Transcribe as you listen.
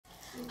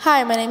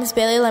Hi, my name is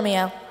Bailey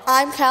Lemio,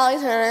 I'm Callie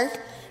Turner.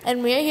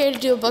 and we are here to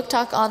do a book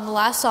talk on The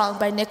Last Song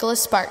by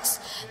Nicholas Sparks.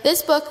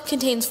 This book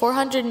contains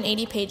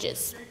 480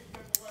 pages.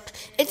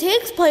 It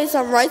takes place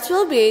on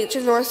Wrightsville Beach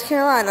in North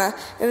Carolina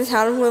in the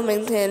town of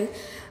Wilmington.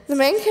 The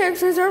main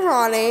characters are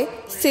Ronnie,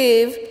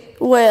 Steve,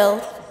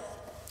 Will.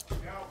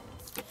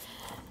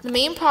 The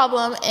main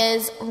problem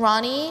is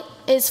Ronnie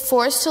is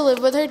forced to live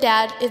with her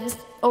dad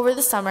over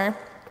the summer,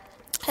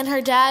 and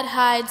her dad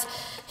hides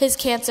his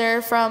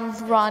cancer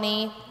from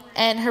Ronnie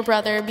and her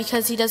brother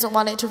because he doesn't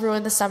want it to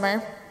ruin the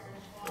summer.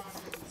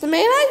 The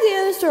main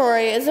idea of the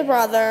story is a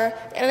brother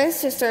and his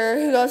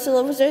sister who goes to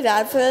live with their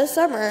dad for the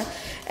summer,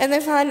 and they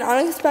find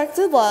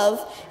unexpected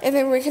love and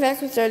they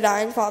reconnect with their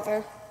dying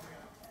father.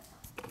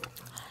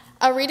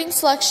 A reading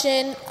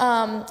selection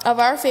of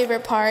our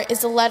favorite part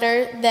is a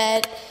letter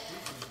that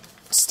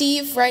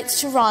Steve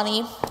writes to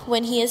Ronnie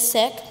when he is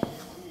sick.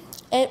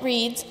 It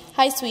reads,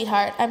 "Hi,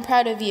 sweetheart, I'm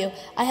proud of you.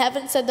 I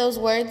haven't said those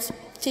words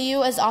to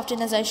you as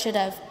often as I should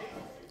have.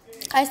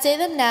 I say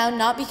them now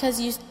not because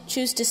you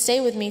choose to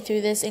stay with me through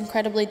this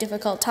incredibly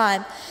difficult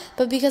time,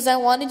 but because I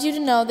wanted you to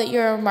know that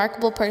you're a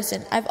remarkable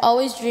person I've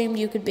always dreamed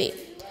you could be.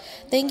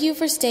 Thank you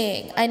for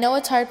staying. I know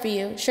it's hard for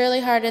you,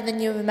 surely harder than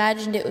you have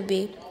imagined it would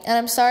be, and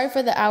I'm sorry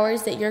for the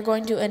hours that you're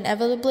going to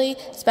inevitably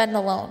spend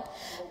alone.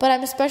 But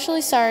I'm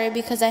especially sorry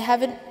because I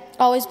haven't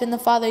always been the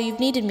father you've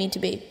needed me to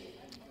be.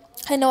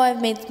 I know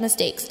I've made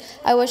mistakes.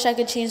 I wish I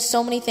could change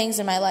so many things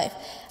in my life.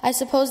 I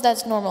suppose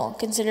that's normal,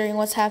 considering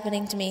what's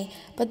happening to me,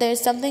 but there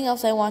is something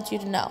else I want you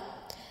to know.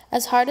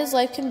 As hard as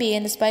life can be,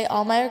 and despite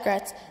all my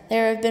regrets,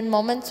 there have been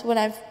moments when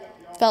I've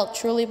felt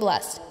truly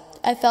blessed.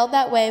 I felt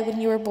that way when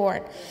you were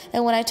born,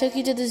 and when I took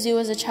you to the zoo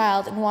as a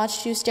child and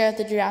watched you stare at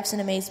the giraffes in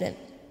amazement.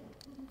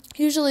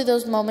 Usually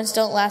those moments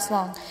don't last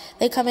long.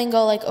 They come and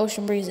go like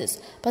ocean breezes,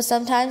 but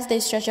sometimes they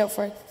stretch out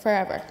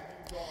forever.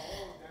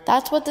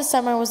 That's what the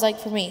summer was like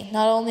for me,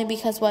 not only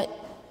because what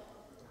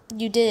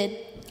you did,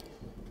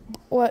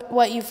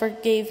 what you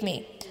forgave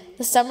me.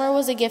 The summer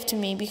was a gift to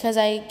me because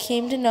I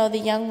came to know the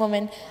young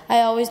woman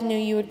I always knew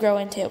you would grow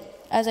into.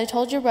 As I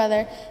told your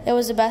brother, it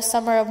was the best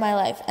summer of my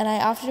life, and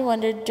I often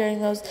wondered during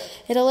those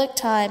idyllic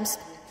times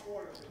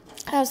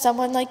how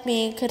someone like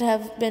me could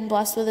have been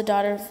blessed with a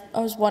daughter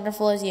as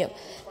wonderful as you.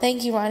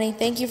 Thank you, Ronnie.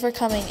 Thank you for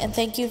coming, and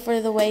thank you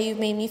for the way you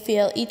made me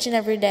feel each and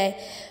every day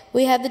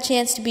we had the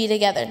chance to be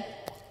together.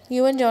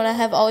 You and Jonah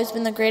have always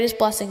been the greatest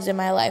blessings in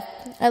my life.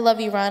 I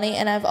love you, Ronnie,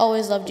 and I've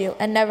always loved you,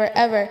 and never,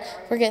 ever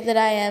forget that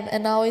I am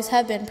and always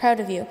have been proud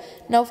of you.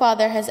 No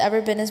father has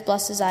ever been as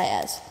blessed as I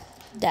as.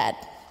 Dad."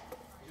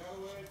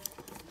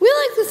 We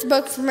like this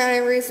book for many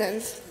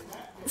reasons.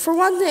 For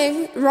one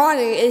thing,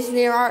 Ronnie is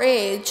near our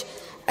age.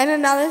 And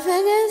another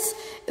thing is,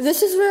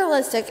 this is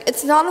realistic.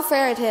 It's not a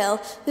fairy tale.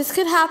 This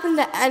could happen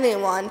to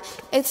anyone.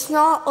 It's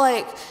not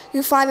like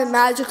you find a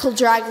magical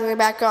dragon in your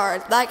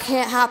backyard. That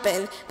can't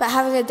happen. But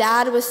having a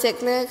dad with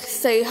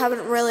sickness that you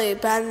haven't really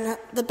been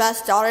the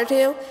best daughter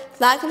to,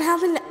 that can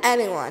happen to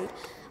anyone.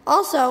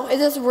 Also, it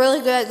is really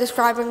good at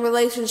describing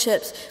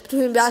relationships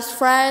between best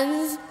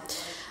friends,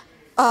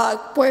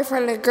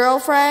 boyfriend and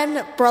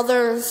girlfriend,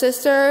 brother and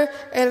sister,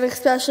 and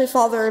especially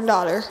father and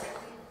daughter.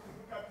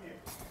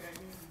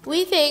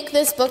 We think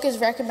this book is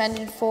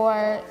recommended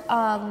for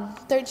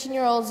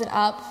 13-year-olds and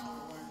up.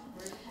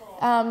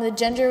 The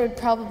gender would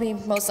probably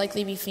most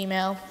likely be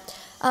female.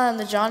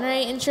 The genre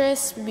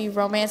interest would be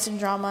romance and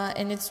drama,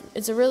 and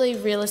it's a really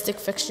realistic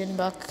fiction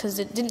book because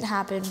it didn't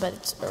happen, but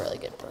it's a really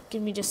good book,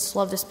 and we just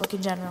love this book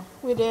in general.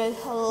 We did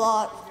a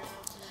lot.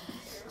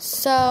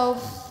 So,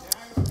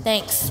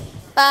 thanks.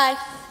 Bye.